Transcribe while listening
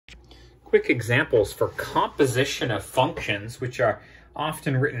quick examples for composition of functions, which are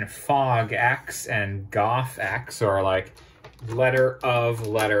often written fog x and goth x, or like letter of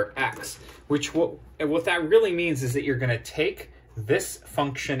letter x, which what that really means is that you're going to take this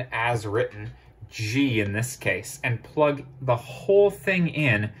function as written, g in this case, and plug the whole thing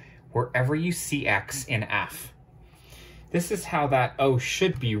in wherever you see x in f. This is how that O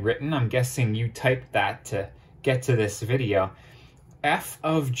should be written. I'm guessing you typed that to get to this video. F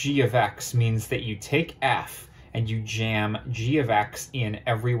of g of x means that you take f and you jam g of x in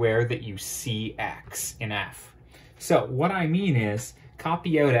everywhere that you see x in f. So what I mean is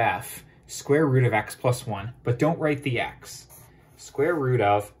copy out f, square root of x plus 1, but don't write the x. Square root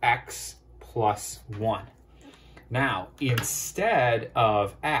of x plus 1. Now, instead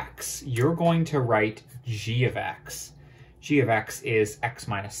of x, you're going to write g of x. G of x is x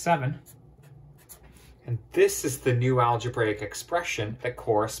minus 7. And this is the new algebraic expression that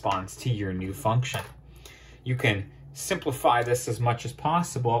corresponds to your new function. You can simplify this as much as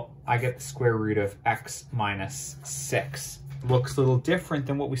possible. I get the square root of x minus 6. Looks a little different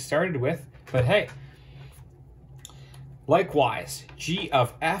than what we started with, but hey. Likewise, g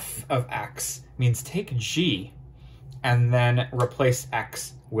of f of x means take g and then replace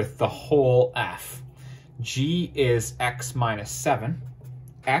x with the whole f. G is x minus 7.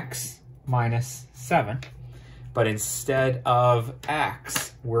 X minus 7, but instead of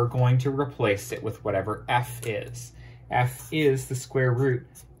x, we're going to replace it with whatever f is. F is the square root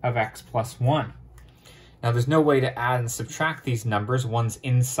of x plus 1. Now, there's no way to add and subtract these numbers. One's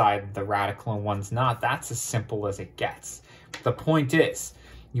inside the radical and one's not. That's as simple as it gets. The point is,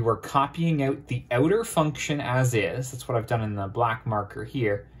 you are copying out the outer function as is. That's what I've done in the black marker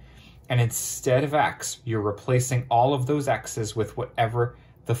here. And instead of x, you're replacing all of those x's with whatever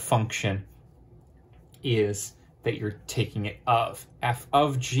the function is that you're taking it of. F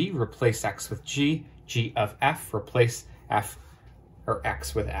of g, replace x with g. G of f, replace f or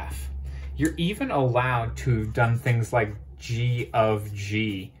x with f. You're even allowed to have done things like g of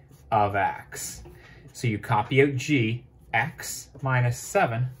x. So you copy out g, x minus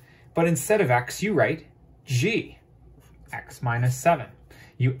 7, but instead of x, you write g, x minus 7.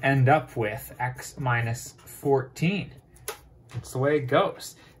 You end up with x minus 14. That's the way it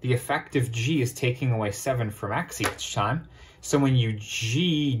goes. The effect of g is taking away 7 from x each time. So when you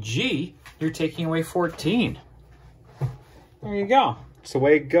g, you're taking away 14. There you go. It's the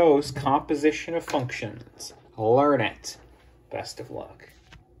way it goes. Composition of functions. Learn it. Best of luck.